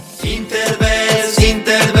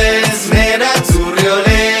Inter vs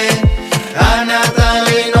nerazzurriole, a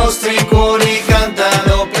Natale i nostri cuori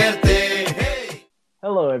cantano per te. Hey!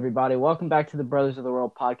 Hello, everybody. Welcome back to the Brothers of the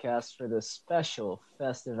World podcast for this special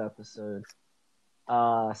festive episode.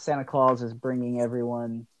 Santa Claus is bringing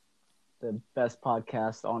everyone the best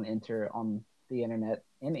podcast on the internet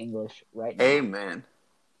in English right now. Amen.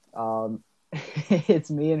 It's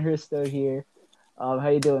me and Hristo here. How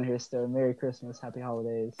you doing, Hristo? Merry Christmas, Happy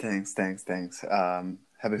Holidays. Thanks.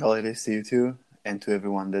 Happy holidays to you too, and to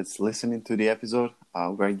everyone that's listening to the episode.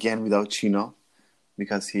 We're again without Chino,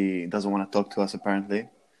 because he doesn't want to talk to us apparently.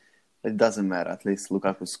 It doesn't matter. At least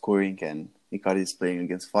Lukaku is scoring and Icardi is playing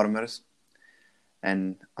against Farmers.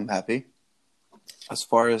 And I'm happy. As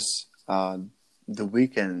far as the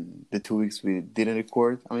weekend, the 2 weeks we didn't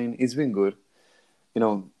record, I mean, it's been good. You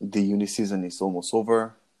know, the uni season is almost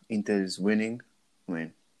over. Inter is winning.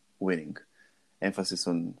 Winning. Emphasis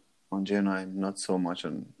on Genoa and not so much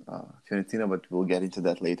on Fiorentina, but we'll get into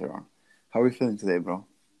that later on. How are you feeling today, bro?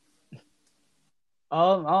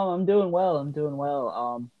 I'm doing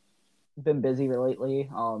well. Been busy lately.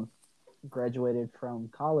 Graduated from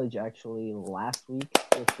college actually last week,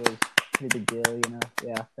 which was a pretty big deal, you know.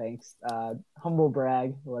 Yeah, thanks. Humble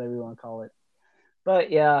brag, whatever you want to call it. But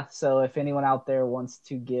yeah, so if anyone out there wants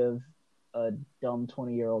to give a dumb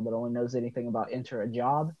 20-year-old that only knows anything about Inter a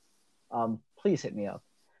job, please hit me up.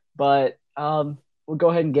 But we'll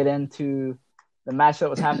go ahead and get into the match that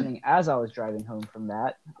was happening as I was driving home from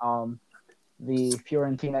that. The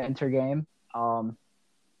Fiorentina-Inter game.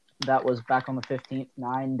 That was back on the 15th,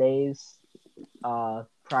 9 days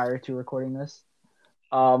prior to recording this.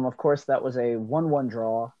 Of course, that was a 1-1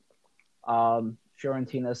 draw.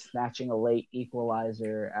 Fiorentina snatching a late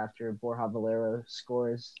equalizer after Borja Valero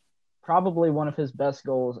scores probably one of his best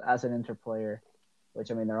goals as an Inter player, which,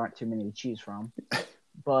 I mean, there aren't too many to choose from.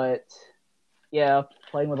 But, yeah,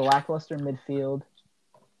 playing with a lackluster midfield.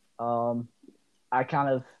 I kind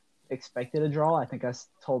of expected a draw. I think I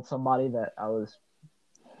told somebody that I was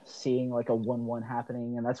seeing like a 1-1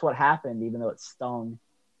 happening, and that's what happened, even though it stung,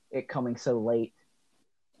 it coming so late.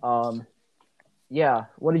 Yeah,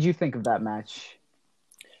 what did you think of that match?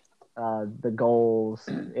 The goals,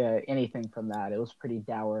 anything from that? It was a pretty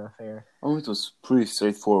dour affair. Oh, it was pretty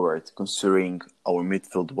straightforward, considering our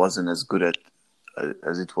midfield wasn't as good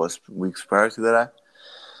as it was weeks prior to that,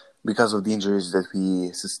 because of the injuries that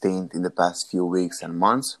we sustained in the past few weeks and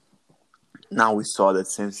months. Now we saw that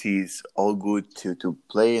Sensi is all good to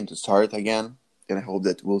play and to start again. And I hope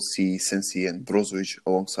that we'll see Sensi and Brozovic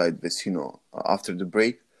alongside Vecino after the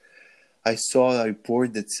break. I saw a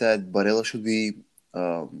report that said Barella should be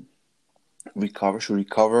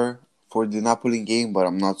recover for the Napoli game, but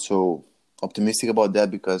I'm not so optimistic about that,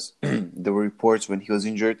 because there were reports when he was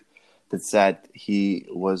injured that said he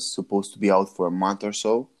was supposed to be out for a month or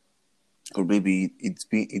so, or maybe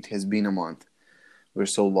it has been a month. We're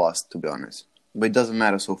so lost, to be honest. But it doesn't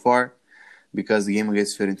matter so far, because the game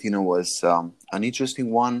against Fiorentina was an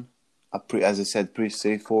interesting one. As I said, pretty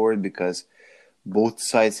straightforward, because both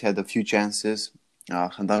sides had a few chances.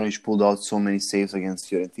 Handanovic pulled out so many saves against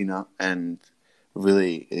Fiorentina, and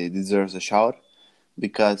really deserves a shout,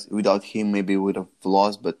 because without him, maybe we would have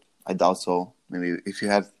lost, but I doubt so. Maybe if you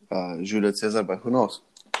had Julio Cesar, but who knows?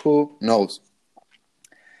 Who knows?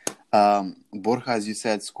 Borja, as you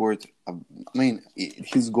said, scored.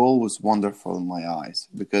 His goal was wonderful in my eyes,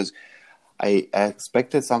 because I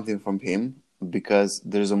expected something from him, because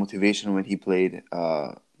there's a motivation when he played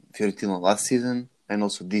Fiorentina last season and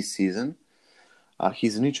also this season.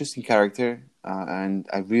 He's an interesting character, and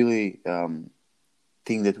I really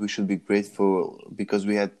think that we should be grateful, because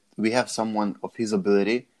we have someone of his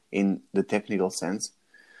ability in the technical sense,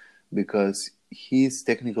 because his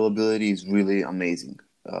technical ability is really amazing.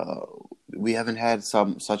 We haven't had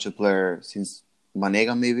such a player since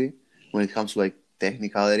Banega, maybe, when it comes to like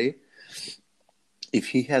technicality. If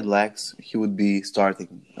he had legs, he would be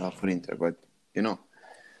starting for Inter, but you know,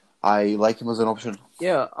 I like him as an option.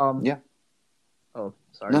 Yeah. Yeah. Oh,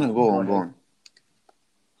 sorry. No, go on.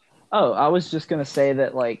 Oh, I was just gonna say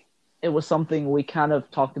that like it was something we kind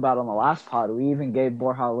of talked about on the last pod. We even gave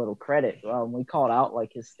Borja a little credit. We called out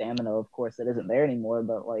like his stamina, of course, that isn't there anymore,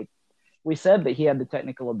 but like we said that he had the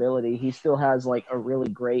technical ability. He still has like a really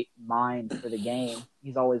great mind for the game.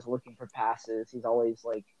 He's always looking for passes. He's always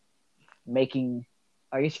like making,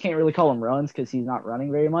 I guess you can't really call him runs because he's not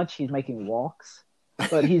running very much. He's making walks,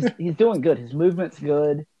 but he's doing good. His movement's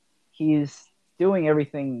good. He's doing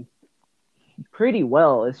everything pretty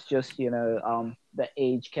well. It's just, the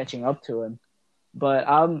age catching up to him. But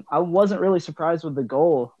I wasn't really surprised with the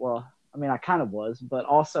goal. Well, I mean, I kind of was, but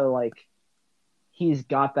also like he's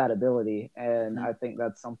got that ability, and I think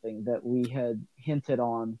that's something that we had hinted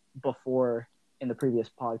on before in the previous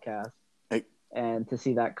podcast. Like, And to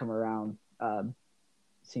see that come around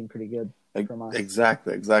seemed pretty good from us.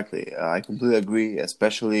 exactly. I completely agree,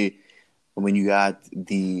 especially when you add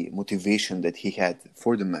the motivation that he had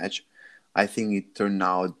for the match. I think it turned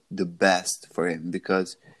out the best for him because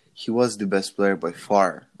he was the best player by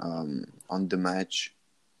far on the match.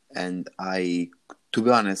 And to be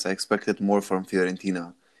honest, I expected more from Fiorentina.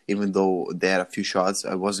 Even though they had a few shots,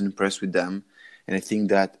 I wasn't impressed with them. And I think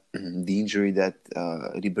that the injury that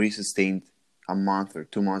Ribéry sustained a month or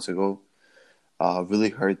 2 months ago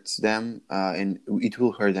really hurts them, and it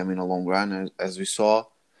will hurt them in the long run, as we saw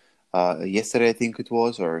yesterday, I think it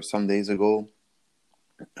was, or some days ago.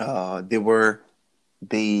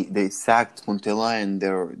 They sacked Montella, and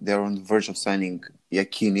they're on the verge of signing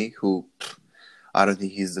Iachini, who I don't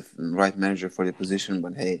think he's the right manager for the position.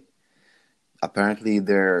 But hey, apparently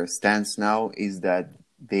their stance now is that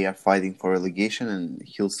they are fighting for relegation, and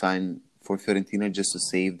he'll sign for Fiorentina just to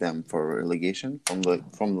save them for relegation from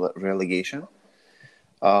relegation.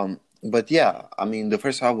 But yeah, I mean, the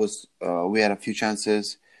first half was we had a few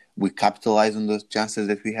chances. We capitalized on the chances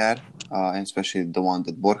that we had, and especially the one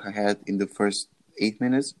that Borja had in the first 8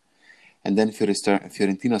 minutes. And then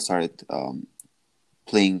Fiorentina started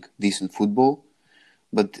playing decent football,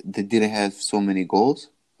 but they didn't have so many goals,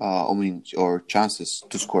 or chances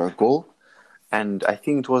to score a goal. And I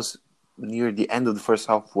think it was near the end of the first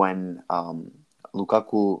half when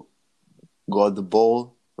Lukaku got the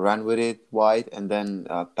ball, ran with it wide, and then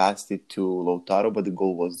passed it to Lautaro, but the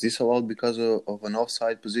goal was disallowed because of an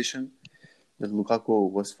offside position that Lukaku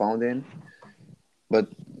was found in. But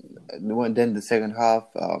then the second half,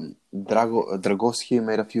 Dragowski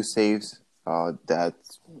made a few saves.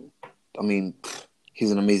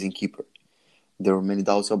 He's an amazing keeper. There were many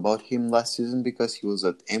doubts about him last season because he was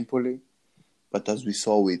at Empoli, but as we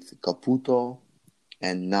saw with Caputo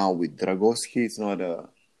and now with Dragowski, it's not a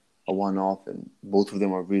one-off, and both of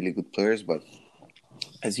them are really good players. But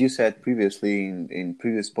as you said previously in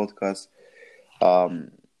previous podcasts, our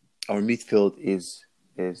midfield is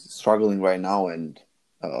struggling right now, and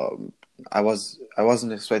I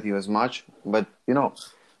wasn't expecting as much. But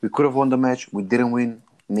we could have won the match. We didn't win,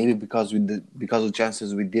 maybe because of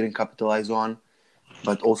chances we didn't capitalize on,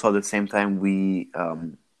 but also at the same time we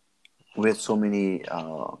had so many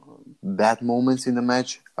bad moments in the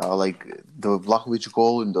match, like the Vlahovic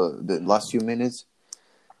goal in the last few minutes,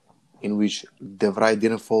 in which De Vrij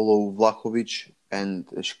didn't follow Vlahovic and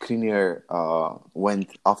Skriniar went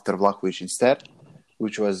after Vlahovic instead,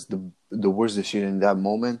 which was the worst decision in that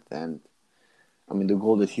moment. And I mean, the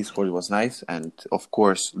goal that he scored was nice, and of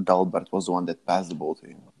course Dalbert was the one that passed the ball to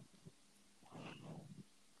him.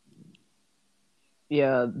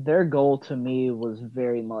 Yeah, their goal to me was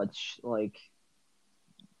very much like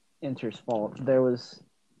Inter's fault.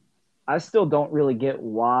 I still don't really get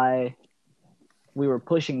why we were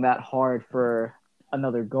pushing that hard for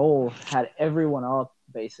another goal, had everyone up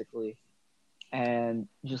basically, and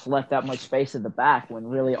just left that much space at the back when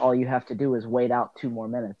really all you have to do is wait out 2 more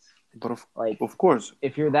minutes. But of course,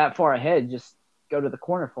 if you're that far ahead, just go to the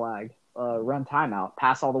corner flag, run timeout,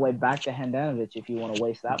 pass all the way back to Handanovic if you want to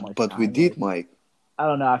waste that much but time. we did, Mike. I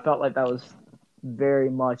don't know. I felt like that was very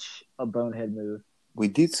much a bonehead move. We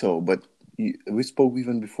did so, but we spoke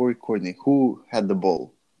even before recording. Who had the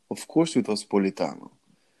ball? Of course it was Politano,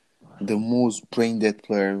 the most brain-dead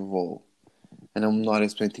player of all. And I'm not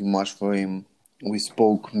expecting much for him. We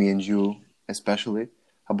spoke, me and you especially,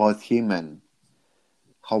 about him and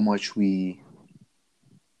how much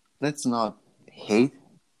let's not hate,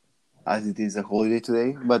 as it is a holiday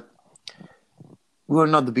today, but we're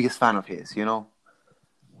not the biggest fan of his,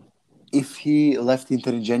 If he left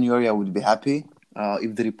Inter in January, I would be happy.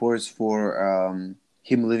 If the reports for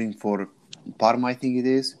him leaving for Parma, I think it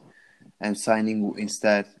is, and signing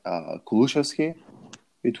instead Kulusevski,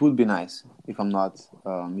 it would be nice. If I'm not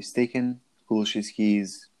mistaken, Kulusevski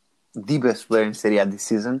is the best player in Serie A this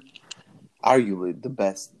season, arguably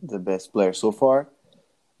the best player so far.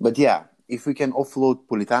 But yeah, if we can offload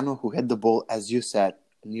Politano, who had the ball, as you said,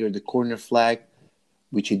 near the corner flag,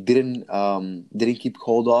 which he didn't keep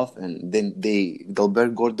hold of, and then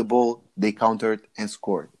Dalbert got the ball, they countered and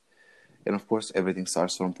scored. And of course, everything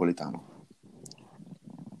starts from Politano.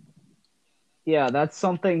 Yeah, that's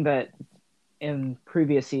something that in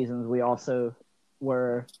previous seasons we also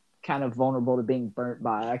were kind of vulnerable to being burnt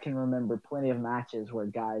by. I can remember plenty of matches where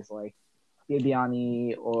guys like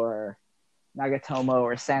Bibiani or Nagatomo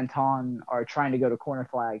or Santon are trying to go to corner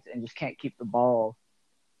flags and just can't keep the ball.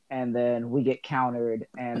 And then we get countered,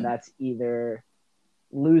 and that's either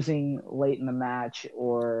losing late in the match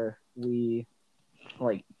or we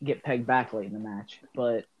like get pegged back late in the match.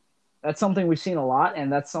 But that's something we've seen a lot,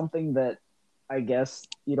 and that's something that I guess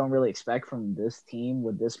you don't really expect from this team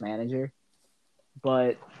with this manager.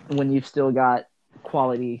 But when you've still got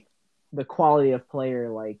the quality of player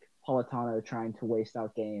like Politano trying to waste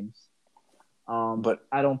out games, But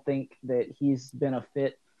I don't think that he's been a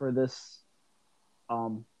fit for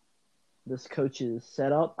um, this coach's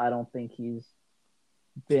setup. I don't think he's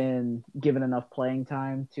been given enough playing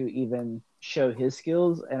time to even show his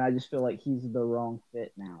skills, and I just feel like he's the wrong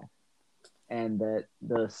fit now. And that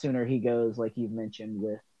the sooner he goes, like you've mentioned,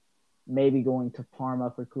 with maybe going to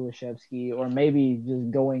Parma for Kulishevsky, or maybe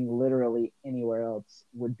just going literally anywhere else,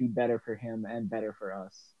 would be better for him and better for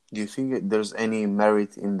us. do you think there's any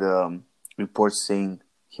merit in the reports saying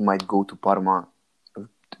he might go to Parma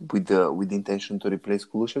with the intention to replace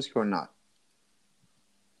Kulusevski or not?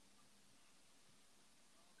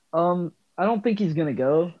 I don't think he's gonna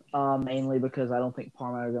go, mainly because I don't think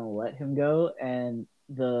Parma are gonna let him go. And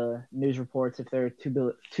the news reports, if they're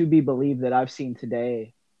to be believed that I've seen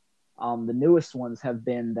today, the newest ones have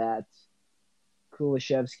been that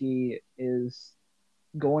Kulishevsky is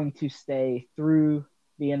going to stay through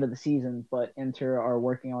the end of the season, but Inter are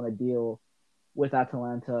working on a deal with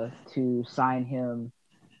Atalanta to sign him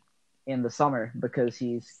in the summer because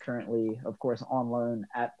he's currently, of course, on loan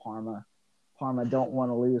at Parma. Parma don't want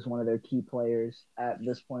to lose one of their key players at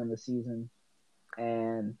this point in the season,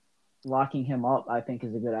 and locking him up, I think,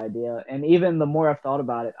 is a good idea. And even the more I've thought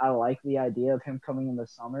about it, I like the idea of him coming in the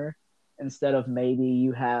summer instead of maybe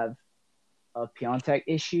you have a Piontek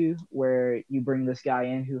issue where you bring this guy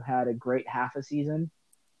in who had a great half a season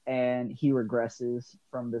and he regresses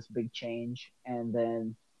from this big change, and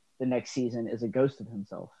then the next season is a ghost of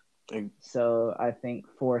himself. So I think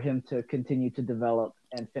for him to continue to develop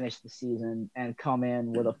and finish the season and come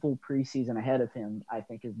in with a full preseason ahead of him, I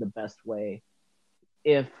think is the best way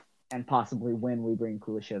if and possibly when we bring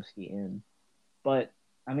Kulishevsky in. But,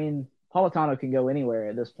 I mean, Politano can go anywhere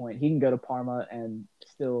at this point. He can go to Parma and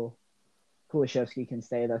still Kulishevsky can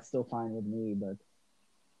stay. That's still fine with me. But,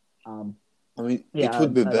 I mean, yeah, it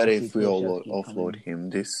would be I better don't see if we all Kulishevsky offload coming. him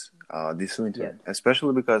this winter, Yeah.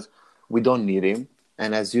 especially because we don't need him.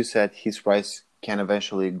 And as you said, his price can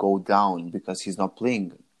eventually go down because he's not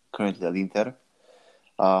playing currently at Inter.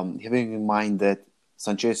 Having in mind that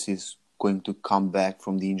Sanchez is going to come back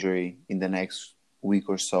from the injury in the next week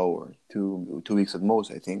or so, or 2 weeks at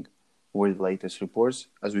most, I think, were the latest reports,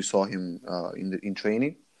 as we saw him in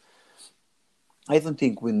training. I don't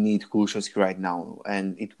think we need Kulusevski right now,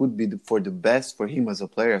 and it would be for the best for him as a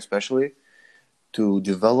player, especially to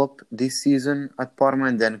develop this season at Parma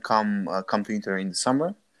and then come to Inter in the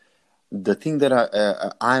summer. The thing that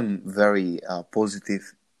I'm very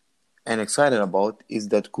positive and excited about is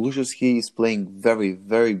that Kulusevski is playing very,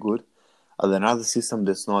 very good at another system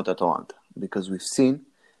that's not Atalanta. Because we've seen,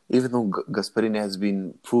 even though Gasperini has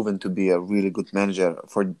been proven to be a really good manager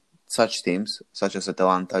for such teams, such as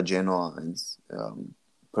Atalanta, Genoa, and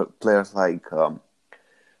players like,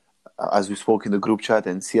 as we spoke in the group chat,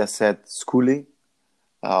 and Sia said Scully.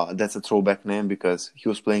 That's a throwback name because he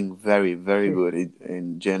was playing very, very good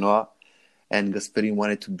in Genoa, and Gasperini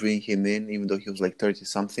wanted to bring him in, even though he was like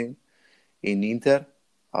 30-something in Inter,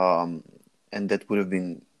 and that would have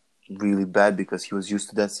been really bad because he was used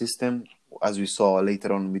to that system, as we saw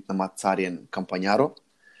later on with Namazzari and Campagnaro.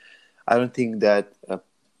 I don't think that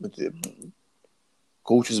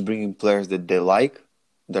coaches bringing players that they like,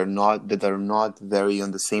 that are not very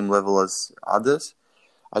on the same level as others.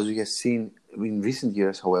 As we have seen in recent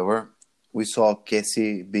years, however, we saw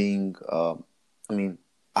Kessie being,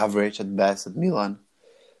 average at best at Milan.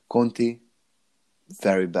 Conti,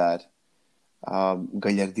 very bad.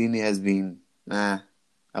 Gagliardini has been, I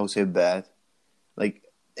would say bad. Like,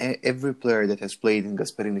 every player that has played in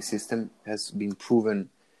Gasperini's system has been proven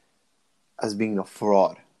as being a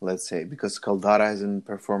fraud, let's say, because Caldara hasn't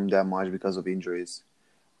performed that much because of injuries.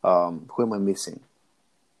 Who am I missing?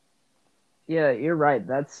 Yeah, you're right.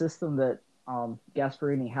 That system that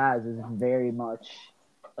Gasparini has is very much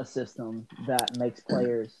a system that makes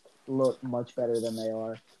players look much better than they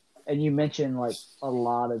are. And you mentioned like a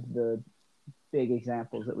lot of the big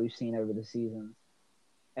examples that we've seen over the season.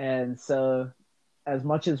 And so as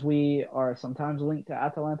much as we are sometimes linked to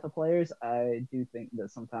Atalanta players, I do think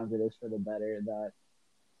that sometimes it is for the better that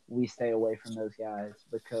we stay away from those guys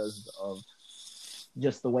because of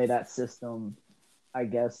just the way that system, I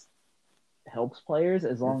guess, helps players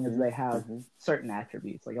as long as they have certain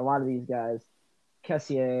attributes. Like a lot of these guys,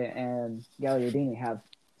 Kessié and Gagliardini have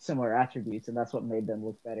similar attributes, and that's what made them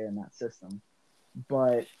look better in that system.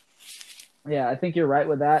 But Yeah, I think you're right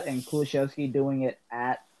with that. And Kulishevsky doing it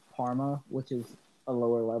at Parma, which is a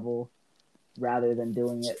lower level, rather than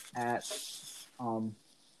doing it at um,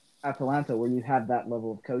 Atalanta, where you have that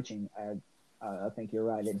level of coaching. I think you're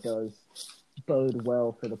right. It does bode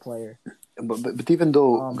well for the player. But even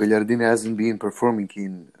though Um, Gagliardini hasn't been performing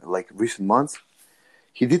in like recent months,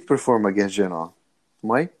 he did perform against Genoa.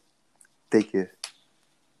 Mike, take it.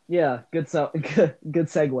 yeah, good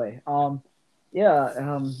segue.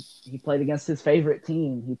 Yeah, he played against his favorite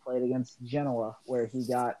team. He played against Genoa, where he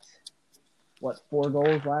got 4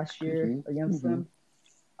 goals last year Hmm. against Hmm.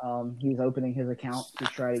 them. He's opening his account to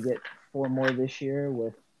try to get 4 more this year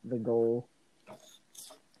with the goal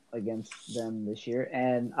against them this year.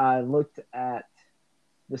 And I looked at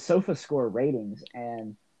the SofaScore ratings,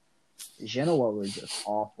 and Genoa were just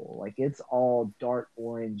awful. Like, it's all dark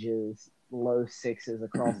oranges, low sixes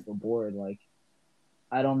across the board. Like,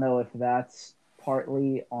 I don't know if that's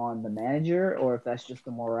partly on the manager or if that's just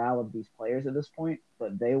the morale of these players at this point,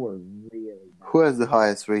 but they were really Who bad. has the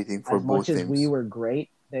highest rating for As much both as we teams? were great,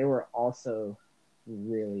 they were also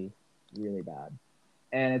really, really bad.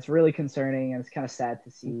 And it's really concerning, and it's kind of sad to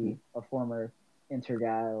Hmm. see a former Inter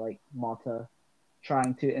guy like Mata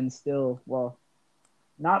trying to instill, well,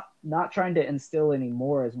 not trying to instill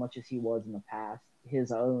anymore as much as he was in the past,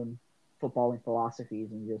 his own footballing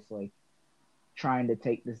philosophies, and just like trying to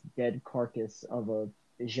take this dead carcass of a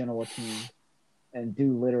Genoa team and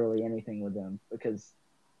do literally anything with them, because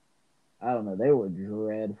I don't know, they were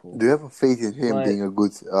dreadful. Do you have a faith in him But being a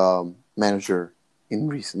good manager in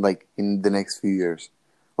recent, like in the next few years,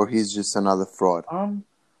 or he's just another fraud? um,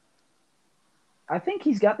 I think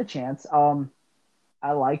he's got the chance.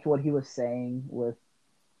 I liked what he was saying with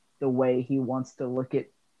the way he wants to look at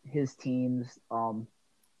his teams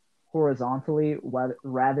horizontally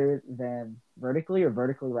rather than vertically, or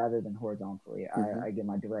vertically rather than horizontally. Hmm. I get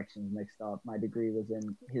my directions mixed up. My degree was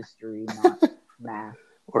in history, not math.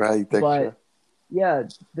 Or architecture? But yeah,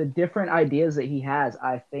 the different ideas that he has,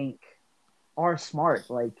 I think, are smart.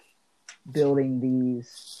 Like building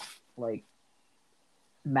these like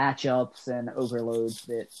matchups and overloads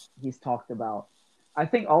that he's talked about. I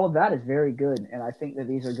think all of that is very good, and I think that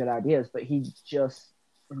these are good ideas, but he just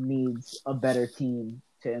needs a better team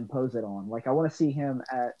to impose it on. Like, I want to see him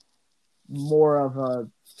at more of a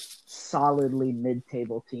solidly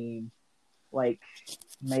mid-table team, like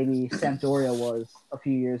maybe Sampdoria was a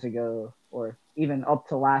few years ago, or even up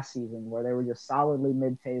to last season, where they were just solidly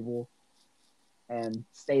mid-table and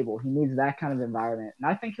stable. He needs that kind of environment, and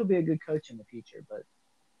I think he'll be a good coach in the future. But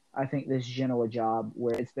I think this Genoa job,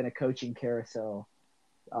 where it's been a coaching carousel,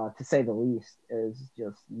 to say the least, is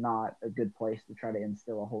just not a good place to try to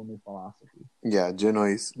instill a whole new philosophy. Yeah, Genoa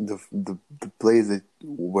is the place that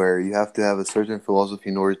where you have to have a certain philosophy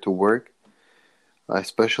in order to work,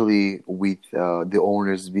 especially with the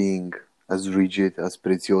owners being as rigid as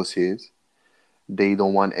Preziosi is. They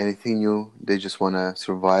don't want anything new. They just want to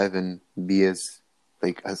survive and be as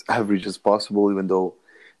average as possible, even though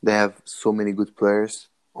they have so many good players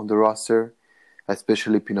on the roster,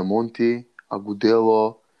 especially Pinamonti,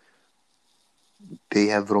 Agudelo. They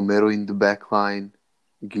have Romero in the back line.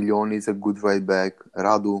 Giglione is a good right back.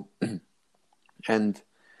 Radu. And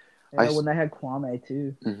I. Yeah, when they had Kwame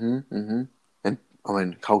too. Mm-hmm. And I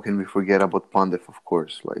mean, how can we forget about Pandev, of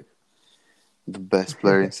course, like the best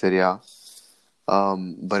player in Serie A.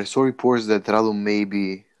 But I saw reports that Radu may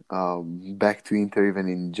be back to Inter even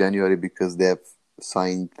in January because they have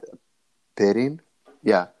signed Perin.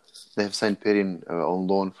 Yeah, they have signed Perin on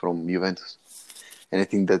loan from Juventus. And I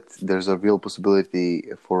think that there's a real possibility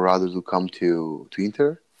for Radu to come to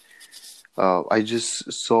Inter. I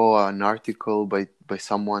just saw an article by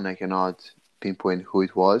someone, I cannot pinpoint who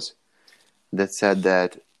it was, that said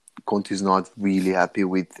that Conte is not really happy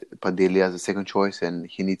with Padilla as a second choice, and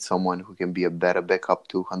he needs someone who can be a better backup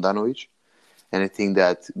to Handanovic. And I think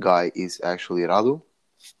that guy is actually Radu,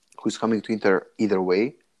 who's coming to Inter either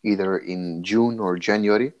way, either in June or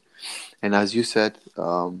January. And as you said,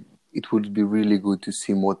 it would be really good to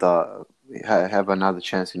see Mota have another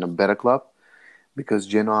chance in a better club, because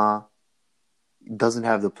Genoa doesn't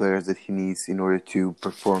have the players that he needs in order to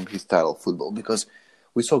perform his style of football. Because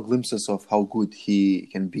we saw glimpses of how good he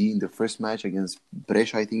can be in the first match against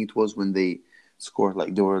Brescia, I think it was, when they scored,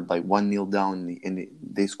 like they were like 1-0 down and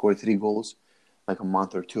they scored 3 goals like a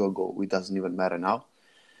month or two ago. It doesn't even matter now.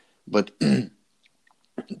 But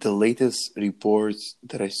the latest reports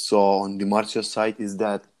that I saw on Di Marzio's site is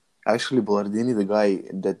that actually Ballardini, the guy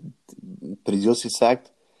that Preziosi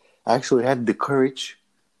sacked, actually had the courage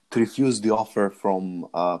to refuse the offer from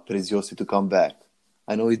Preziosi to come back.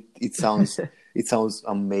 I know it sounds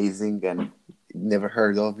amazing and never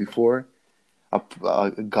heard of before,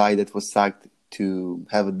 a guy that was sacked to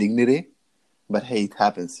have a dignity. But hey, it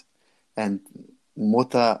happens. And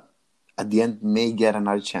Mota, at the end, may get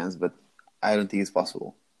another chance, but I don't think it's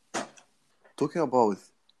possible. Talking about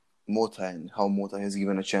Mota and how Mota has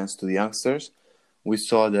given a chance to the youngsters, we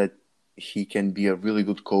saw that he can be a really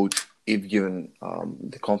good coach if given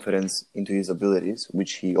the confidence into his abilities,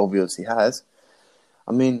 which he obviously has.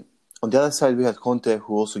 I mean, on the other side, we had Conte,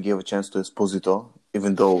 who also gave a chance to Esposito,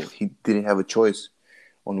 even though he didn't have a choice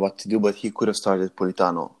on what to do, but he could have started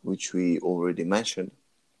Politano, which we already mentioned.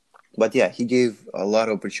 But yeah, he gave a lot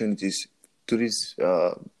of opportunities to these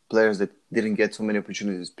players that didn't get so many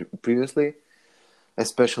opportunities previously,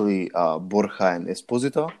 especially Borja and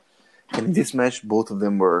Esposito. And in this match, both of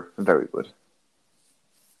them were very good.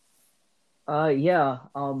 Yeah.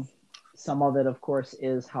 Some of it, of course,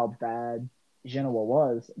 is how bad Genoa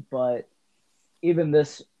was, but even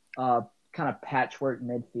this kind of patchwork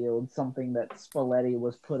midfield, something that Spalletti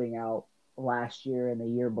was putting out last year and the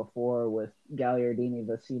year before with Gagliardini,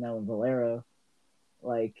 Vecino, and Valero,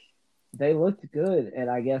 like they looked good. And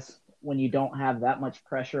I guess when you don't have that much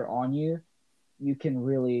pressure on you, you can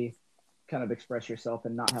really kind of express yourself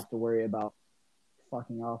and not have to worry about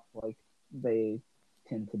fucking off like they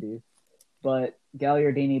tend to do. But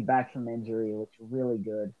Gagliardini back from injury looked really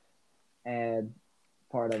good, and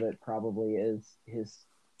part of it probably is his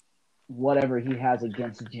whatever he has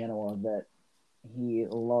against Genoa that he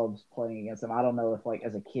loves playing against them. I don't know if like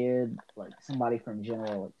as a kid, like somebody from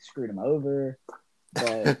Genoa like screwed him over,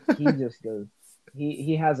 but he just goes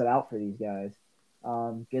he has it out for these guys.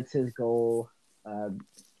 Gets his goal,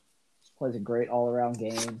 plays a great all around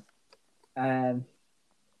game. And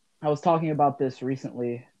I was talking about this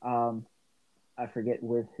recently. I forget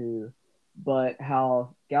with who, but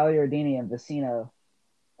how Gagliardini and Vecino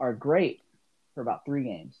are great for about 3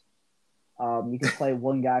 games. You can play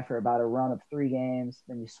one guy for about a run of 3 games,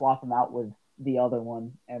 then you swap him out with the other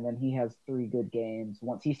one, and then he has 3 good games.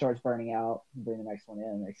 Once he starts burning out, you bring the next one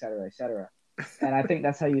in, et cetera, et cetera. And I think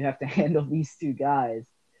that's how you have to handle these 2 guys,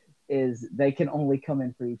 is they can only come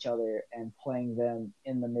in for each other, and playing them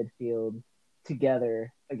in the midfield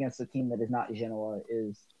together against a team that is not Genoa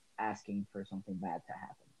is asking for something bad to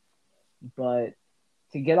happen. But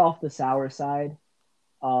to get off the sour side,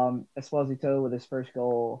 Esposito with his first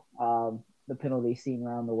goal, the penalty seen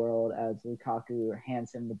around the world as Lukaku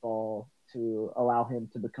hands him the ball to allow him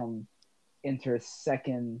to become Inter's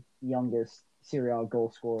second youngest Serie A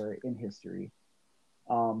goal scorer in history.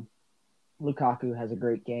 Lukaku has a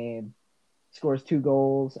great game, scores 2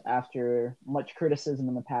 goals after much criticism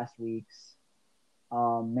in the past weeks.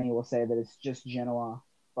 Many will say that it's just Genoa,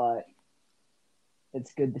 but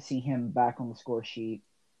it's good to see him back on the score sheet.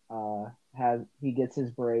 He gets his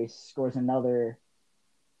brace, scores another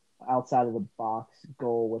outside of the box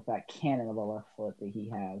goal with that cannon of a left foot that he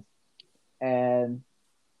has. And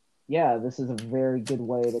yeah, this is a very good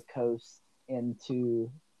way to coast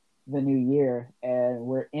into the new year. And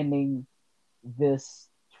we're ending this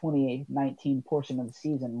 2019 portion of the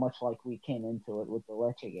season much like we came into it with the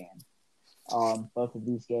Lecce game. Both of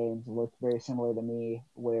these games looked very similar to me,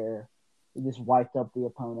 where we just wiped up the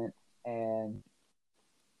opponent and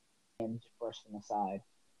brushed them aside.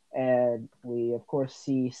 And we, of course,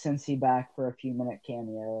 see Sensi back for a few-minute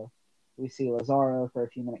cameo. We see Lazaro for a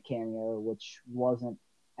few-minute cameo, which wasn't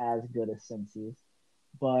as good as Sensi's.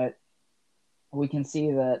 But we can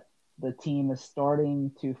see that the team is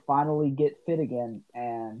starting to finally get fit again,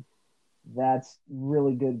 and that's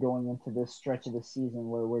really good going into this stretch of the season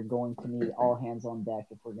where we're going to need all hands on deck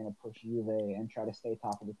if we're going to push Juve and try to stay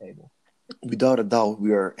top of the table. Without a doubt,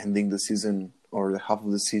 we are ending the season or the half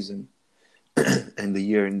of the season and the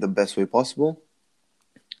year in the best way possible.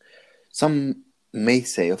 Some may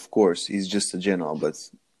say, of course, it's just a Genoa, but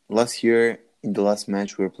last year, in the last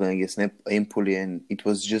match, we were playing against Empoli, and it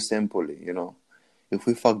was just Empoli, you know. If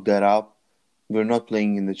we fuck that up, we're not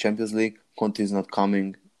playing in the Champions League, Conte is not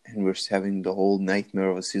coming, and we're having the whole nightmare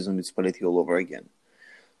of a season with Spalletti all over again.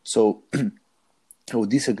 So I would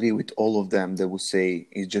disagree with all of them that would say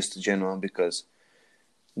it's just Genoa, because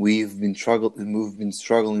we've been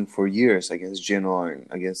struggling for years against Genoa and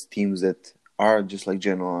against teams that are just like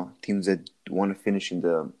Genoa, teams that want to finish in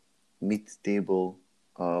the mid-table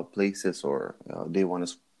places, or they want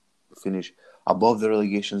to finish above the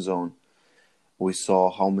relegation zone. We saw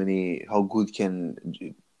how good can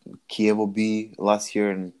Chievo be last year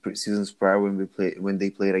and seasons prior when they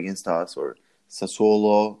played against us, or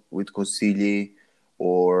Sassuolo with Consigli,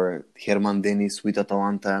 or Herman Dennis with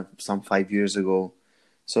Atalanta some 5 years ago.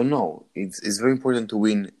 So no, it's very important to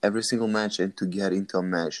win every single match and to get into a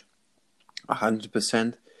match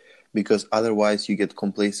 100%, because otherwise you get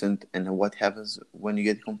complacent. And what happens when you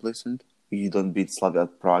get complacent? You don't beat Slavia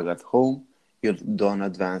Prague at home. You don't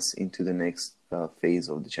advance into the next phase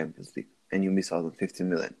of the Champions League, and you miss out on 15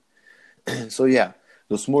 million. So yeah,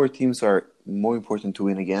 those smaller teams are more important to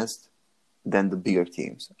win against than the bigger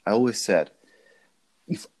teams. I always said,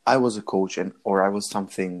 if I was a coach or I was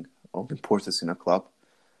something of importance in a club,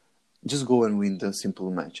 just go and win the simple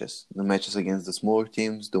matches. The matches against the smaller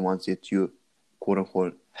teams, the ones that you, quote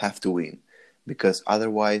unquote, have to win. Because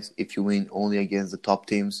otherwise, if you win only against the top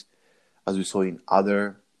teams, as we saw in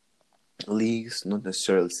other leagues, not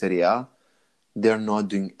necessarily Serie A, they're not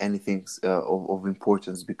doing anything of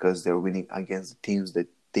importance because they're winning against the teams that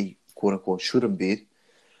they, quote unquote, shouldn't beat.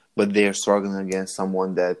 But they are struggling against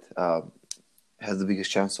someone that has the biggest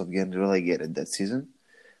chance of getting relegated that season.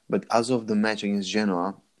 But as of the match against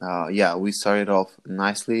Genoa, we started off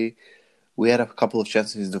nicely. We had a couple of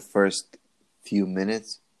chances in the first few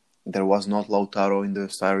minutes. There was not Lautaro in the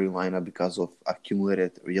starting lineup because of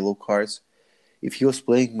accumulated yellow cards. If he was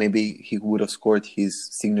playing, maybe he would have scored his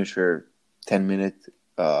signature 10-minute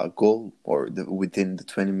goal or within the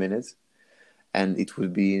 20 minutes. And it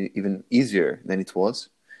would be even easier than it was.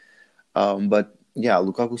 But yeah,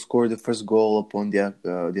 Lukaku scored the first goal upon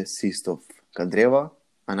the assist of Kadreva.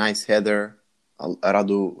 A nice header.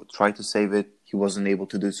 Radu tried to save it. He wasn't able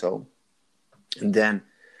to do so. And then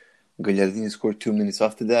Gagliardini scored 2 minutes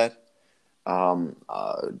after that.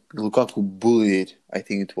 Lukaku bullied, I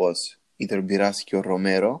think it was either Biraski or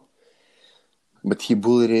Romero. But he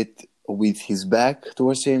bullied it with his back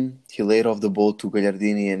towards him. He laid off the ball to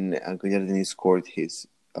Gagliardini, and Gagliardini scored his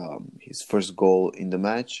first goal in the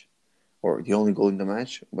match, or the only goal in the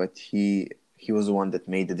match. But he was the one that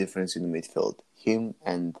made the difference in the midfield. Him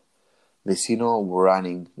and Vecino were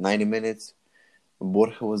running 90 minutes.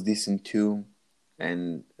 Borja was decent too.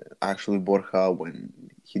 And actually Borja, when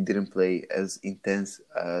he didn't play as intense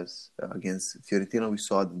as against Fiorentina, we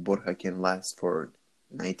saw that Borja can last for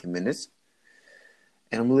 90 minutes.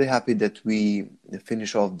 And I'm really happy that we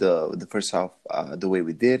finished off the first half the way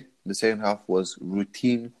we did. The second half was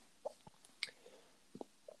routine.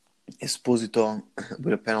 Esposito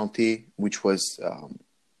with a penalty, which was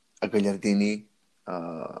a Gagliardini,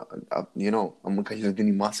 a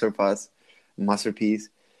Gagliardini masterpiece,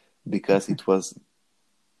 because it was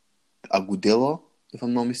Agudelo, if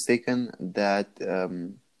I'm not mistaken, that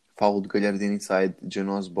fouled Gagliardini inside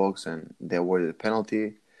Genoa's box, and they awarded a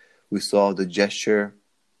penalty. We saw the gesture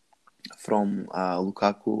from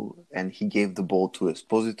Lukaku, and he gave the ball to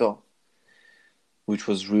Esposito, which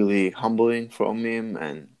was really humbling from him,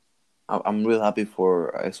 and I'm real happy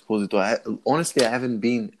for Esposito. Honestly, I haven't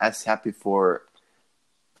been as happy for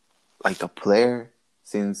like a player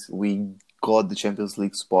since we got the Champions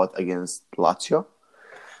League spot against Lazio.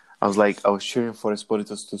 I was cheering for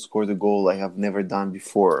Esposito to score the goal I have never done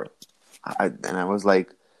before. And I was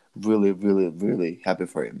like really, really, really happy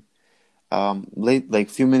for him.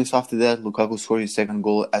 Few minutes after that, Lukaku scored his second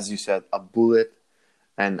goal, as you said, a bullet.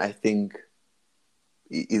 And I think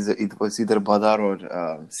it was either Badar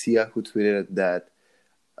or Sia who tweeted that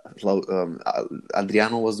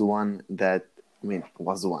Adriano was the one.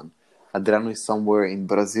 Adriano is somewhere in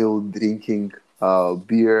Brazil drinking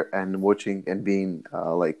beer and watching and being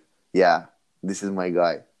this is my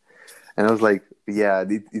guy. And I was like, yeah,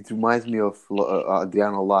 it reminds me of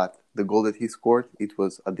Adriano a lot. The goal that he scored, it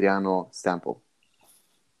was Adriano Stample.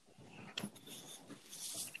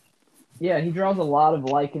 Yeah, he draws a lot of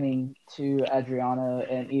likening to Adriano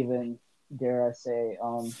and even, dare I say,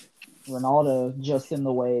 Ronaldo, just in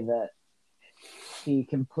the way that he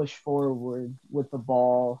can push forward with the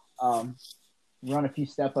ball, run a few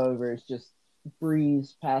step overs, just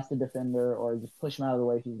breeze past the defender or just push him out of the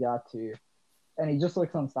way if he's got to. And he just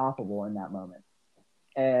looks unstoppable in that moment.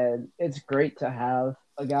 And it's great to have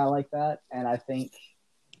a guy like that. And I think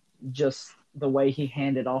just the way he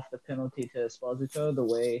handed off the penalty to Esposito, the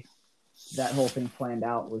way that whole thing planned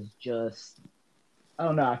out was just, I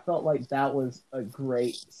don't know, I felt like that was a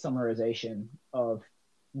great summarization of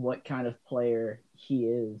what kind of player he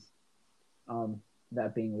is,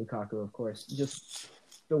 that being Lukaku, of course. Just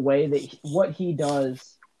the way that what he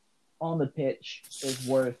does on the pitch is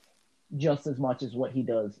worth just as much as what he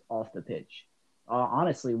does off the pitch.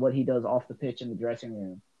 Honestly, what he does off the pitch in the dressing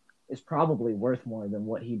room is probably worth more than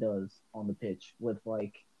what he does on the pitch with,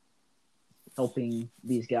 like, helping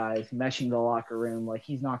these guys, meshing the locker room. Like,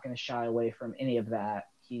 he's not going to shy away from any of that.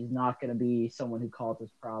 He's not going to be someone who causes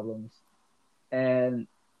problems. And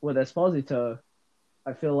with Esposito,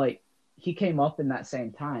 I feel like he came up in that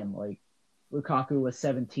same time. Like, Lukaku was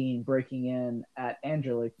 17, breaking in at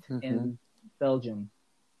Anderlecht in Belgium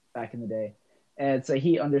back in the day. And so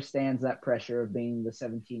he understands that pressure of being the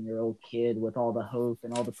 17-year-old kid with all the hope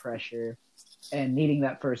and all the pressure and needing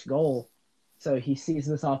that first goal. So he sees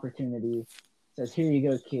this opportunity, says, "Here you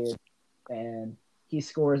go, kid." And he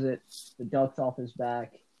scores it, the duck's off his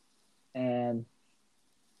back, and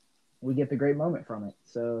we get the great moment from it.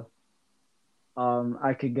 So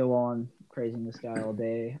I could go on praising this guy all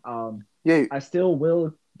day. Yeah, I still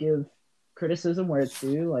will give criticism where it's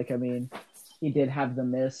due. Like, I mean, he did have the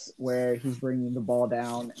miss where he's bringing the ball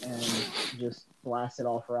down and just blasted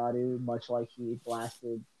off Radu, much like he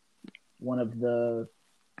blasted one of the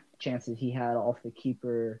chances he had off the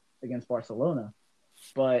keeper against Barcelona.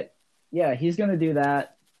 But yeah, he's going to do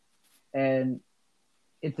that, and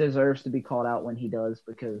it deserves to be called out when he does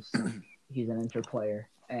because he's an Inter player,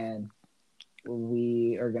 and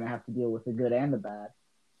we are going to have to deal with the good and the bad.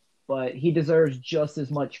 But he deserves just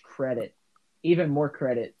as much credit, even more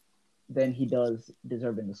credit, than he does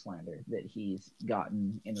deserving the slander that he's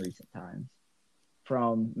gotten in recent times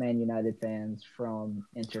from Man United fans, from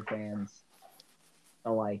Inter fans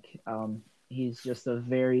alike. He's just a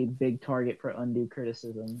very big target for undue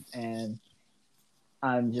criticism, and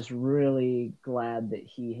I'm just really glad that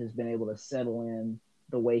he has been able to settle in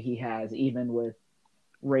the way he has, even with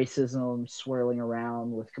racism swirling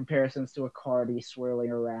around, with comparisons to Icardi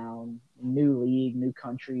swirling around, new league, new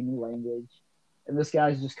country, new language. And this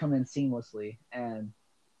guy's just come in seamlessly. And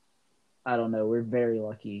I don't know, we're very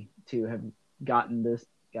lucky to have gotten this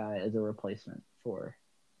guy as a replacement for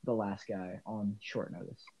the last guy on short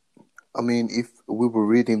notice. I mean, if we were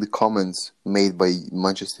reading the comments made by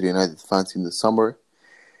Manchester United fans in the summer,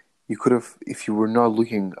 you could have, if you were not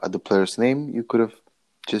looking at the player's name, you could have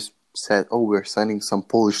just said, "Oh, we're signing some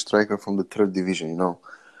Polish striker from the third division, you know.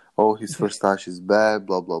 Oh, his first touch is bad,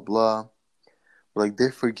 blah, blah, blah." Like,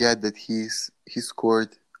 they forget that he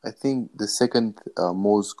scored, I think, the second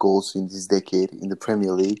most goals in this decade in the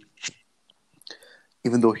Premier League,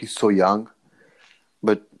 even though he's so young.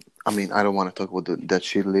 But, I mean, I don't want to talk about that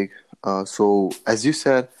shit league. So, as you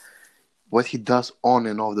said, what he does on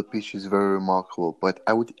and off the pitch is very remarkable. But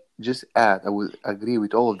I would just add, I would agree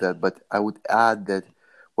with all of that, but I would add that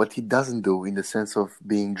what he doesn't do in the sense of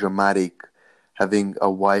being dramatic, having a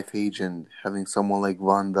wife agent, having someone like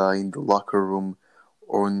Wanda in the locker room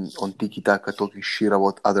or on Tiki-Taka talking shit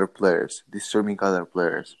about other players, disturbing other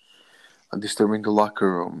players, disturbing the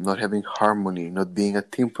locker room, not having harmony, not being a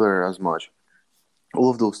team player as much. All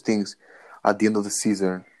of those things at the end of the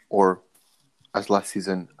season, or as last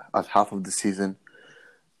season, at half of the season,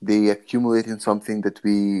 they accumulate in something that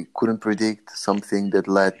we couldn't predict, something that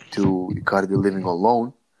led to Icardi living on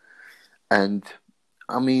loan. And,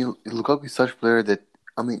 I mean, Lukaku is such a player that,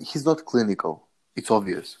 I mean, he's not clinical. It's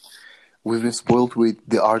obvious. We've been spoiled with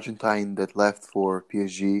the Argentine that left for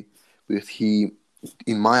PSG.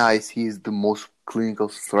 In my eyes, he is the most clinical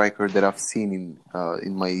striker that I've seen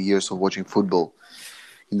in my years of watching football.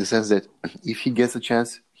 In the sense that if he gets a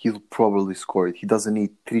chance, he'll probably score it. He doesn't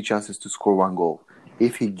need 3 chances to score 1 goal.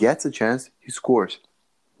 If he gets a chance, he scores.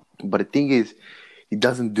 But the thing is, he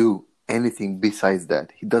doesn't do anything besides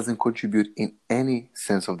that. He doesn't contribute in any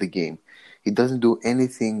sense of the game. He doesn't do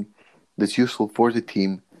anything that's useful for the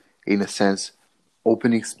team, in a sense,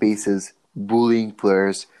 opening spaces, bullying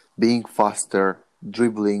players, being faster,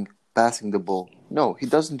 dribbling, passing the ball. No, he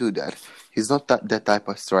doesn't do that. He's not that type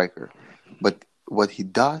of striker. But what he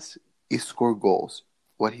does is score goals.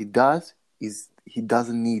 What he does is he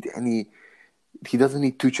doesn't need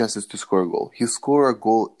 2 chances to score a goal. He'll score a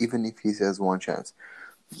goal even if he has 1 chance.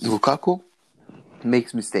 Lukaku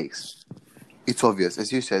makes mistakes. It's obvious.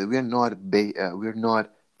 As you said, we're not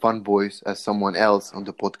fanboys as someone else on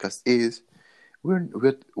the podcast is.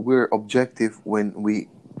 We're objective when we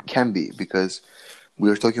can be, because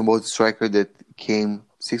we're talking about a striker that came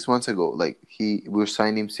 6 months ago. Like, we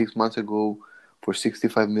signed him 6 months ago for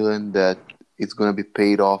 65 million that it's gonna be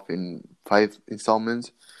paid off in 5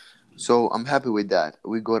 installments. So I'm happy with that.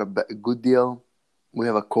 We got a good deal. We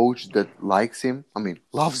have a coach that likes him. I mean,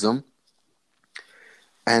 loves him.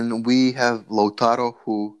 And we have Lautaro,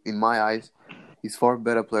 who, in my eyes, is far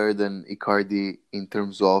better player than Icardi in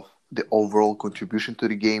terms of the overall contribution to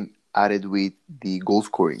the game, added with the goal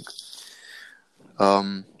scoring.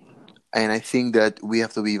 And I think that we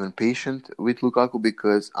have to be even patient with Lukaku,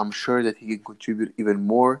 because I'm sure that he can contribute even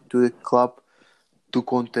more to the club, to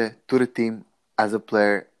Conte, to the team, as a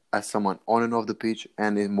player, as someone on and off the pitch,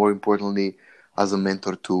 and more importantly, as a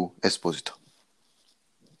mentor to Esposito.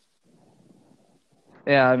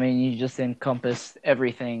 Yeah, I mean, you just encompassed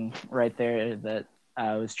everything right there that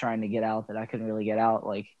I was trying to get out that I couldn't really get out.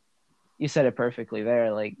 Like, you said it perfectly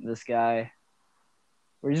there. Like, this guy,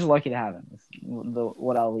 we're just lucky to have him.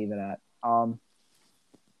 What I'll leave it at.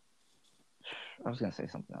 I was gonna say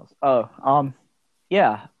something else.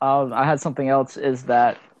 Yeah. I had something else. Is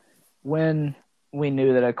that when we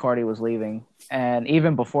knew that Icardi was leaving, and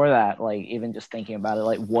even before that, like even just thinking about it,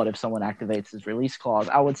 like what if someone activates his release clause?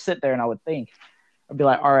 I would sit there and I would think, I'd be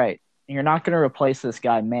like, all right, you're not going to replace this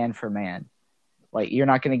guy man for man. Like you're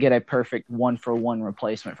not going to get a perfect 1-for-1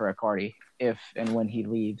 replacement for Icardi if and when he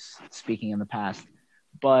leaves. Speaking in the past,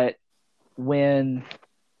 but when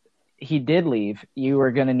he did leave, you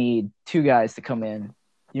were going to need two guys to come in.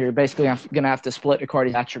 You're basically going to have to split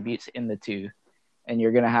Icardi's attributes in the two, and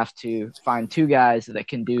you're going to have to find two guys that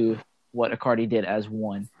can do what Icardi did as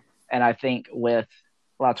one. And I think with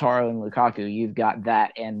Lautaro and Lukaku, you've got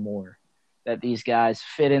that and more. That these guys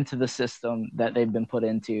fit into the system that they've been put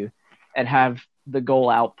into, and have the goal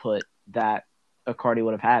output that Icardi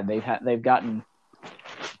would have had. They've gotten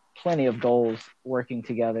plenty of goals working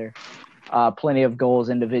together, plenty of goals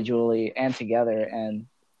individually and together, and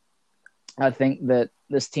I think that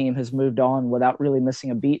this team has moved on without really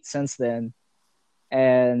missing a beat since then.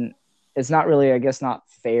 And it's not really, I guess, not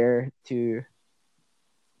fair to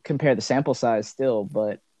compare the sample size still,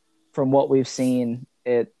 but from what we've seen,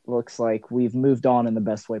 it looks like we've moved on in the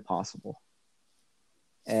best way possible.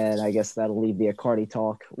 And I guess that'll leave the Icardi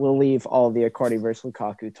talk. We'll leave all the Icardi versus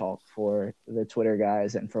Lukaku talk for the Twitter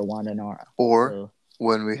guys and for Juan and Nara. Or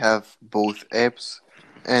when we have both Epps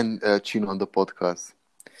and Chino on the podcast.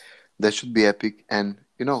 That should be epic. And,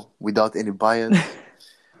 without any bias,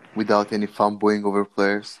 without any fanboying over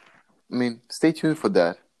players. I mean, stay tuned for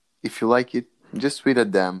that. If you like it, just tweet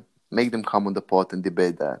at them, make them come on the pod and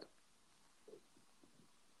debate that.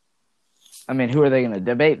 I mean, who are they going to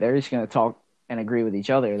debate? They're just going to talk and agree with each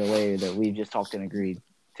other the way that we've just talked and agreed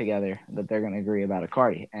together that they're going to agree about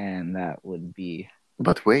Icardi. And that would be...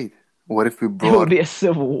 But wait, what if we brought... It would be a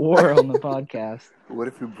civil war on the podcast. What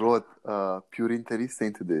if we brought Pure Interista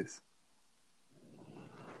into this?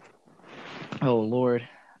 Oh, Lord.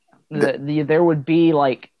 There would be,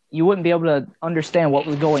 you wouldn't be able to understand what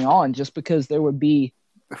was going on just because there would be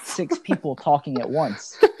 6 people talking at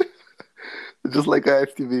once. Just like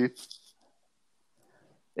IFTV.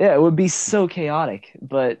 Yeah, it would be so chaotic,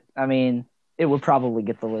 but I mean, it would probably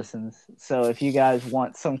get the listens. So if you guys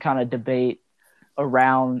want some kind of debate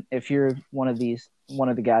around, if you're one of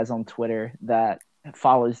the guys on Twitter that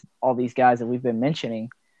follows all these guys that we've been mentioning,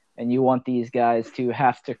 and you want these guys to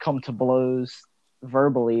have to come to blows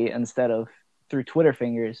verbally instead of through Twitter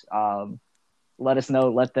fingers, let us know,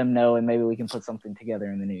 let them know, and maybe we can put something together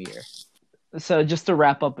in the new year. So just to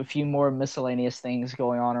wrap up a few more miscellaneous things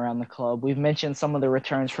going on around the club, we've mentioned some of the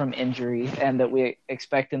returns from injury and that we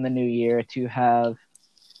expect in the new year to have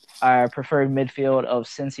our preferred midfield of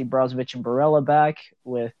Cincy, Brozovic, and Barella back,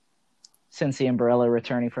 with Cincy and Barella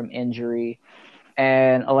returning from injury.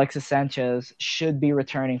 And Alexis Sanchez should be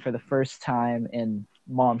returning for the first time in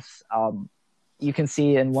months. You can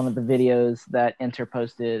see in one of the videos that Inter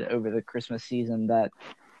posted over the Christmas season that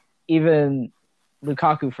even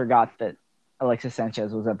Lukaku forgot that Alexis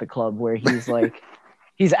Sanchez was at the club, where he's like,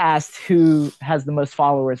 he's asked who has the most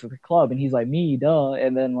followers with the club, and he's like, me, duh.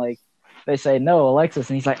 And then they say, no, Alexis.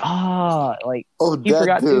 And he's like, he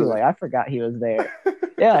forgot too. Like, I forgot he was there.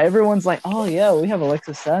 Yeah, everyone's like, oh yeah, we have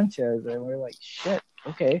Alexis Sanchez. And we're like, shit,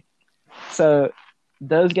 okay. So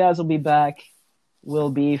those guys will be back.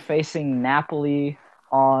 We'll be facing Napoli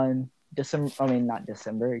on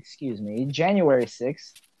January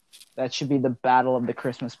 6th. That should be the battle of the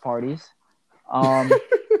Christmas parties.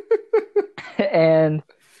 And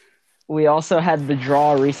we also had the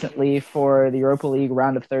draw recently for the Europa League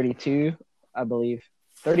round of 32, I believe.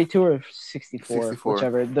 32 or 64,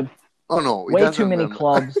 whichever. Way too many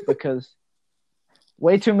clubs because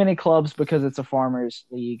it's a farmers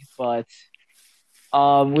league, but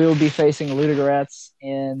we will be facing Ludogorets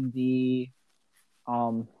in the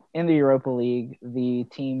Europa League, the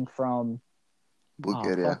team from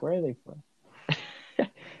Bulgaria. Where are they from?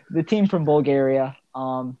 The team from Bulgaria.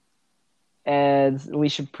 And we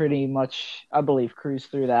should pretty much, I believe, cruise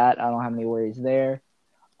through that. I don't have any worries there.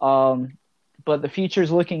 But the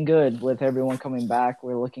future's looking good with everyone coming back.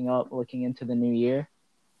 We're looking into the new year.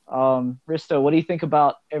 Risto, what do you think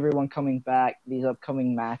about everyone coming back, these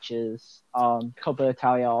upcoming matches? Coppa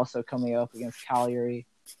Italia also coming up against Cagliari.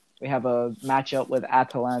 We have a matchup with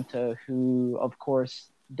Atalanta, who, of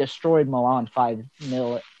course, destroyed Milan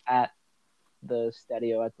 5-0 at the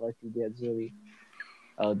Stadio Atletico di Azzurri.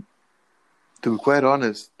 To be quite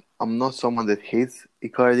honest, I'm not someone that hates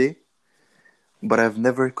Icardi, but I've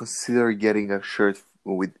never considered getting a shirt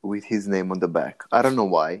with his name on the back. I don't know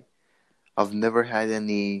why. I've never had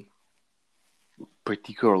any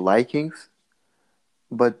particular likings,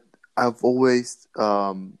 but I've always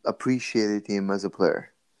appreciated him as a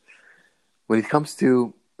player. When it comes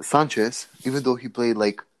to Sanchez, even though he played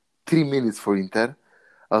like 3 minutes for Inter,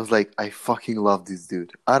 I was like, I fucking love this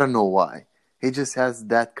dude. I don't know why. He just has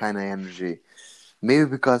that kind of energy. Maybe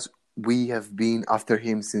because we have been after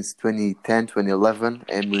him since 2010, 2011,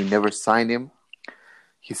 and we never signed him.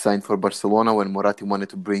 He signed for Barcelona when Moratti wanted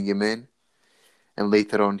to bring him in. And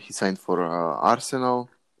later on, he signed for Arsenal.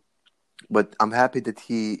 But I'm happy that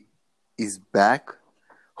he is back.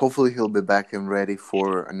 Hopefully, he'll be back and ready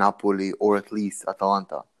for Napoli or at least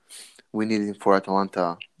Atalanta. We need him for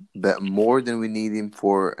Atalanta more than we need him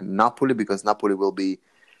for Napoli because Napoli will be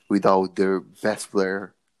without their best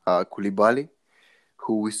player, Koulibaly,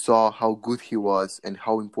 who we saw how good he was and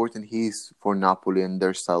how important he is for Napoli and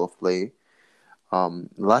their style of play.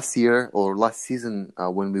 Last year or last season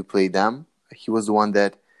when we played them, he was the one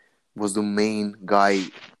that was the main guy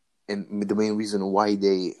and the main reason why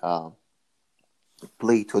they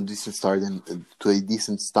played to a decent start and to a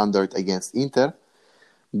decent standard against Inter.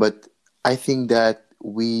 But I think that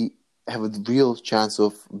we have a real chance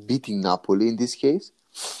of beating Napoli in this case.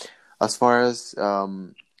 As far as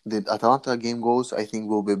the Atalanta game goes, I think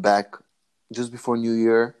we'll be back just before New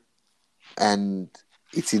Year, and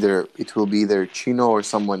it will be either Chino or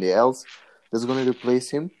someone else that's going to replace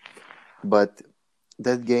him. But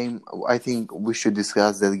that game, I think we should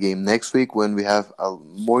discuss that game next week when we have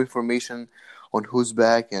more information on who's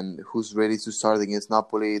back and who's ready to start against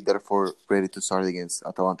Napoli, therefore ready to start against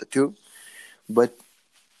Atalanta too. But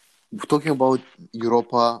talking about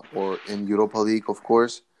Europa or in Europa League, of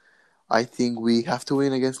course, I think we have to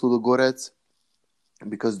win against Ludogorets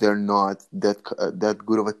because they're not that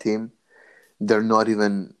good of a team. They're not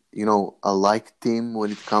even, a like team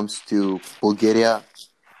when it comes to Bulgaria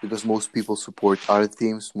because most people support other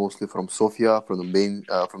teams, mostly from Sofia, from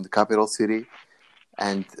the capital city,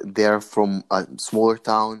 and they're from a smaller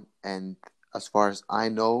town. And as far as I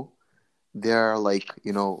know, they're like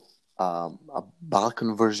a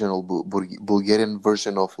Balkan version or Bulgarian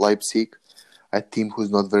version of Leipzig, a team who's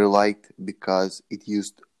not very liked because it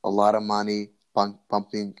used a lot of money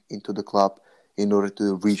pumping into the club in order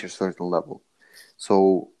to reach a certain level.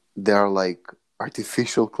 So they're like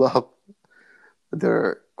artificial club.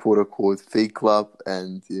 They're quote unquote fake club,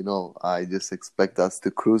 and I just expect us to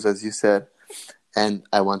cruise, as you said. And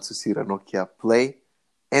I want to see Ranocchia play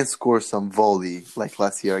and score some volley like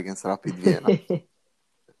last year against Rapid Vienna.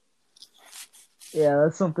 Yeah,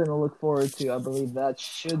 that's something to look forward to. I believe that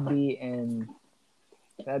should be in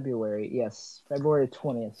February. Yes, February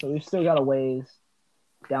 20th. So we've still got a ways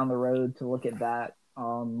down the road to look at that.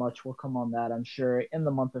 Much will come on that, I'm sure, in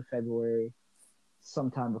the month of February,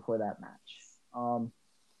 sometime before that match.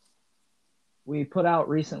 We put out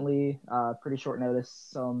recently, pretty short notice,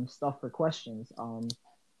 some stuff for questions.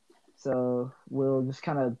 So we'll just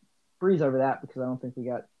kind of breeze over that because I don't think we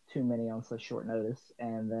got too many on such short notice.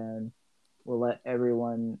 And then we'll let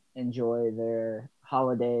everyone enjoy their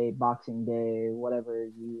holiday, Boxing Day, whatever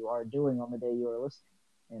you are doing on the day you are listening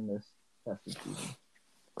in this festive season.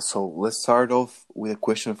 So let's start off with a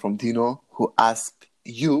question from Dino, who asked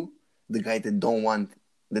you, the guy that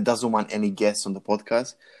doesn't want any guests on the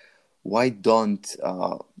podcast, why don't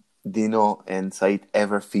Dino and Said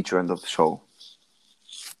ever feature on the show?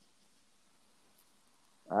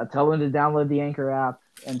 Tell them to download the Anchor app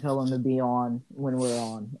and tell them to be on when we're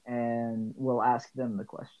on, and we'll ask them the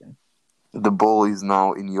question. The ball is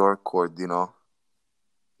now in your court, Dino.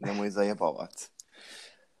 Nemoj zajebavati.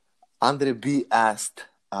 Andre B asked,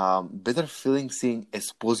 better feeling seeing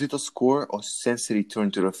Esposito score or Sensi return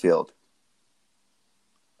to the field?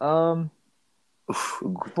 Good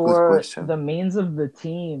question. For the means of the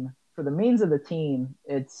team,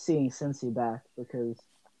 it's seeing Sensi back because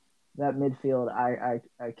that midfield,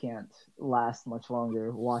 I can't last much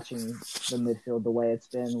longer watching the midfield the way it's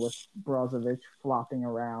been with Brozovic flopping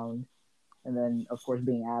around and then, of course,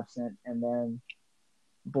 being absent, and then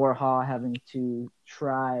Borja having to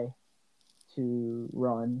try to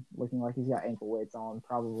run, looking like he's got ankle weights on,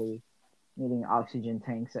 probably needing oxygen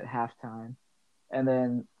tanks at halftime. And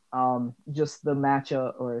then just the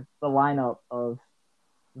matchup or the lineup of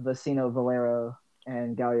Vecino, Valero,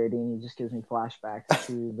 and Gagliardini just gives me flashbacks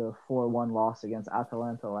to the 4-1 loss against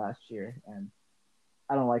Atalanta last year, and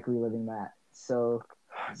I don't like reliving that. So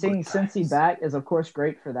seeing Sensi back is, of course,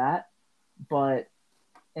 great for that, but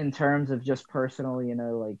in terms of just personal,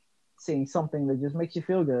 like seeing something that just makes you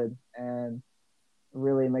feel good and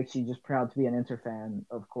really makes you just proud to be an Inter fan,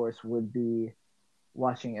 of course, would be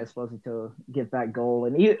watching Esposito get that goal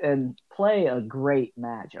and play a great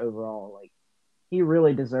match overall. Like, he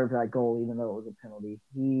really deserved that goal, even though it was a penalty.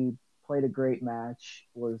 He played a great match,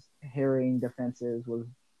 was harrying defenses, was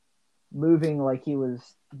moving like he was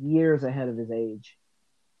years ahead of his age.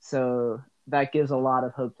 So that gives a lot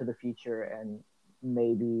of hope to the future and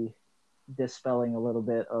maybe dispelling a little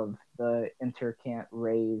bit of the Inter can't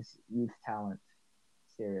raise youth talent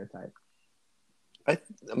stereotype. I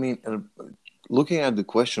mean, looking at the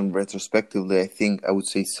question retrospectively, I think I would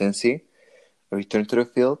say Sensi return to the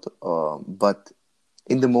field. But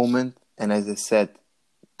in the moment, and as I said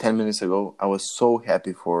 10 minutes ago, I was so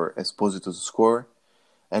happy for Esposito to score.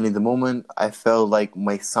 And in the moment, I felt like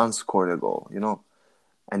my son scored a goal,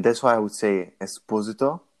 And that's why I would say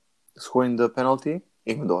Esposito scoring the penalty,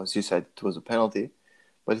 even though, as you said, it was a penalty,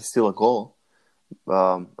 but it's still a goal.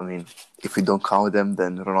 I mean, if we don't count them,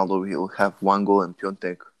 then Ronaldo will have 1 goal and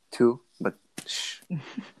Piontek 2. But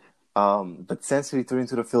Sensi returning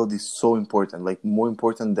to the field is so important, like more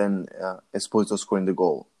important than Esposito scoring the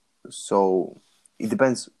goal. So it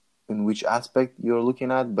depends in which aspect you're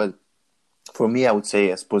looking at, but for me, I would say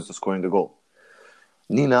Esposito scoring the goal.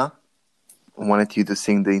 Nina wanted you to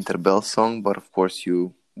sing the Interbell song, but of course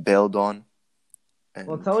you bailed on. And...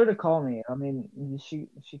 Well, tell her to call me. I mean, she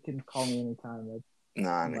can call me anytime.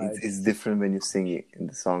 Nah, it's different when you sing it in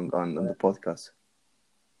the song on the podcast.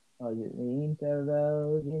 Oh, the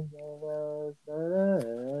Interbell.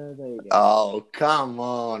 There you go. Oh, come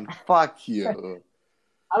on. Fuck you.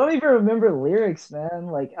 I don't even remember lyrics, man.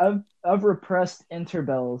 Like I've repressed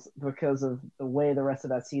Interbells because of the way the rest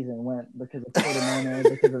of that season went, because of Pordenone,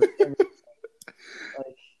 because of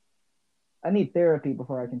like I need therapy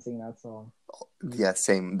before I can sing that song. Yeah,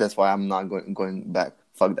 same. That's why I'm not going back.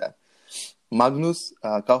 Fuck that. Magnus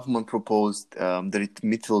Kaufman proposed the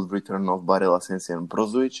midfield return of Barella, Sensi, and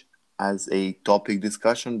Brozovic as a topic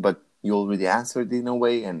discussion, but you already answered in a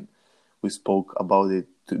way, and we spoke about it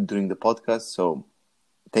during the podcast. So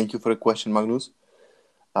thank you for the question, Magnus.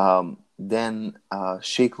 Then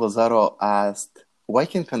Sheikh Lazaro asked, why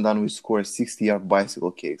can't Handanovic score 60-yard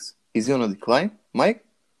bicycle kicks? Is he on a decline, Mike?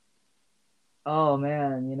 Oh,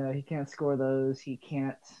 man, he can't score those. He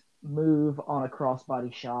can't move on a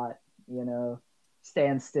crossbody shot,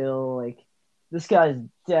 stand still. Like, this guy's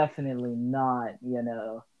definitely not,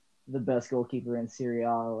 the best goalkeeper in Serie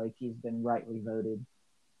A, like he's been rightly voted.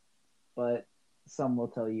 But some will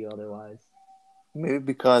tell you otherwise. Maybe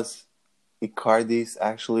because Icardi is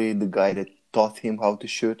actually the guy that taught him how to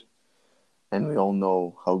shoot. And we all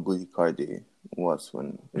know how good Icardi was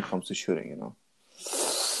when it comes to shooting,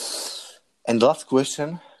 And the last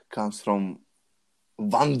question comes from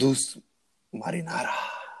Vandus Marinara.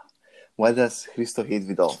 Why does Christo hate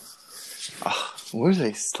Vidal? Where do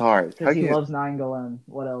I start? Because he loves Nainggolan.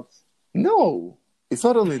 What else? No, it's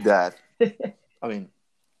not only that. I mean,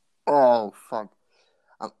 oh, fuck.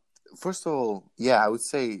 First of all, yeah, I would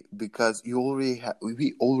say because we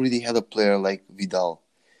already had a player like Vidal.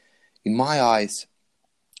 In my eyes,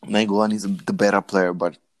 Nainggolan is the better player,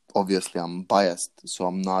 but obviously I'm biased, so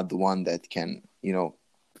I'm not the one that can,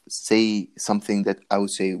 say something that I would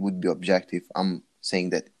say would be objective. I'm saying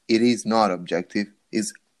that it is not objective,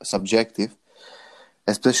 it's subjective,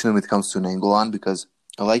 especially when it comes to Nainggolan, because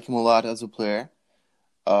I like him a lot as a player,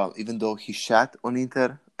 even though he shat on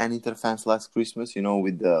Inter and Inter fans last Christmas,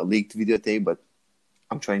 with the leaked videotape, but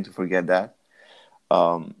I'm trying to forget that.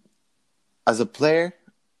 As a player,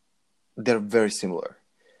 they're very similar.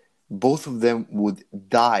 Both of them would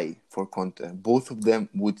die for Conte. Both of them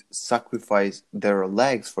would sacrifice their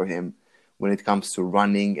legs for him when it comes to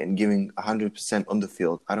running and giving 100% on the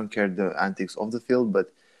field. I don't care the antics of the field,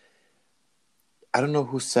 but I don't know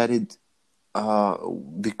who said it,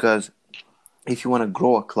 because if you want to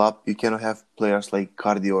grow a club, you cannot have players like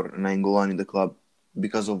Cardi or Nainggolan in the club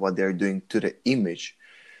because of what they're doing to the image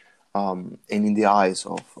and in the eyes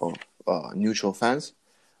of neutral fans.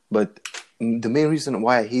 But the main reason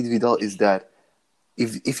why I hate Vidal is that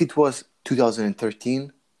if it was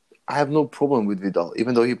 2013, I have no problem with Vidal,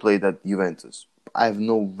 even though he played at Juventus. I have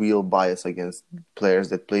no real bias against players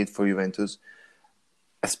that played for Juventus,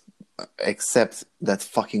 except that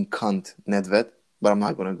fucking cunt Nedved, but I'm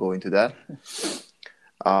not going to go into that.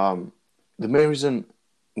 The main reason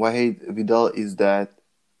why I hate Vidal is that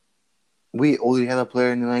we already had a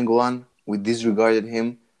player in Nainggolan, we disregarded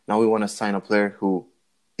him, now we want to sign a player who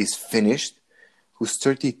is finished, who's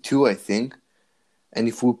 32, I think, and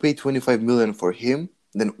if we pay 25 million for him,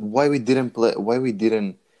 then why we didn't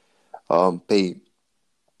pay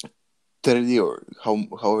 30 or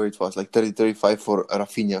however it was, like 30, 35 for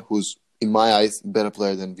Rafinha, who's in my eyes better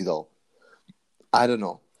player than Vidal. I don't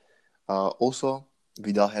know. Also,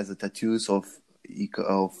 Vidal has the tattoos of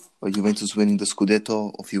Juventus winning the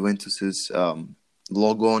Scudetto, of Juventus's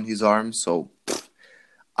logo on his arm, so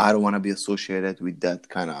I don't want to be associated with that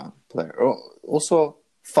kind of player. Also,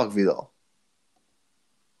 fuck Vidal.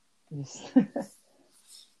 Just-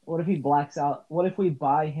 What if he blacks out? What if we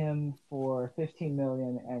buy him for 15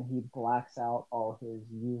 million and he blacks out all his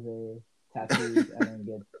Juve tattoos and then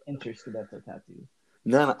gets Inter Scudetto tattoos?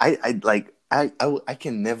 No, I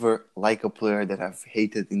can never like a player that I've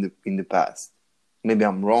hated in the past. Maybe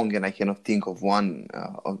I'm wrong and I cannot think of one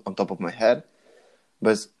on top of my head,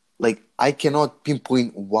 but like I cannot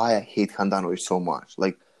pinpoint why I hate Handanovic so much.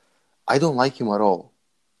 Like I don't like him at all.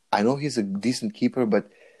 I know he's a decent keeper, but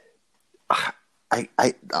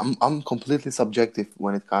I'm completely subjective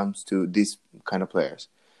when it comes to these kind of players.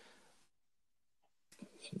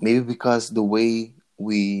 Maybe because the way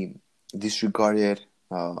we disregarded,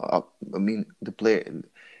 I mean,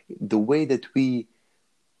 the way that we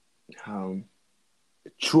um,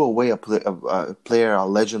 threw away a player, a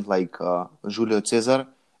legend like Julio Cesar,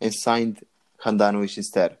 and signed Handanovic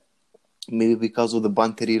instead. Maybe because of the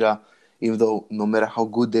Banterira, even though no matter how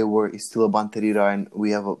good they were, it's still a Banterira, and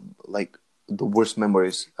we have like the worst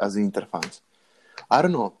memories as Inter fans. I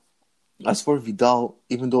don't know. As for Vidal,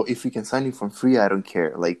 even though if we can sign him for free, I don't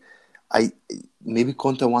care. Like, I maybe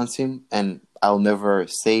Conte wants him, and I'll never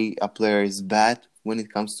say a player is bad when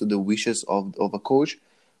it comes to the wishes of a coach.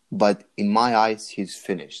 But in my eyes, he's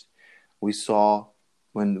finished. We saw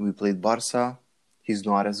when we played Barca, he's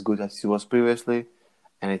not as good as he was previously,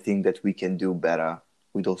 and I think that we can do better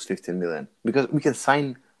with those 15 million because we can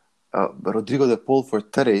sign Rodrigo de Paul for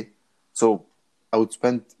 30. So I would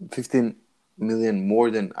spend 15 million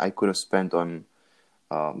more than I could have spent on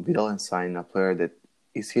Vidal and sign a player that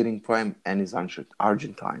is hitting prime and is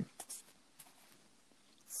Argentine.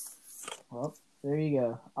 Well, there you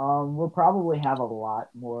go. We'll probably have a lot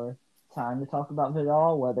more time to talk about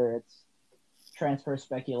Vidal, whether it's transfer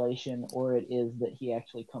speculation or it is that he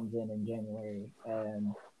actually comes in January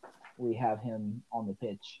and we have him on the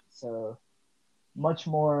pitch. So much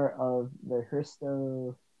more of the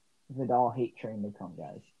Hristo Vidal hate train to come,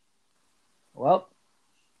 guys. Well,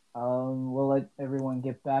 we'll let everyone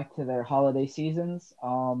get back to their holiday seasons.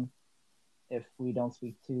 If we don't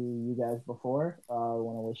speak to you guys before, I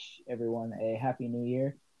want to wish everyone a happy new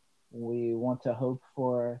year. We want to hope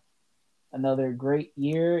for another great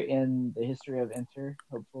year in the history of Inter,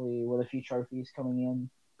 hopefully with a few trophies coming in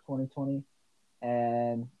 2020.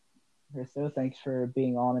 And Christo, thanks for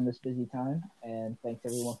being on in this busy time. And thanks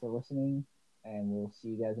everyone for listening. And we'll see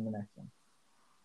you guys in the next one.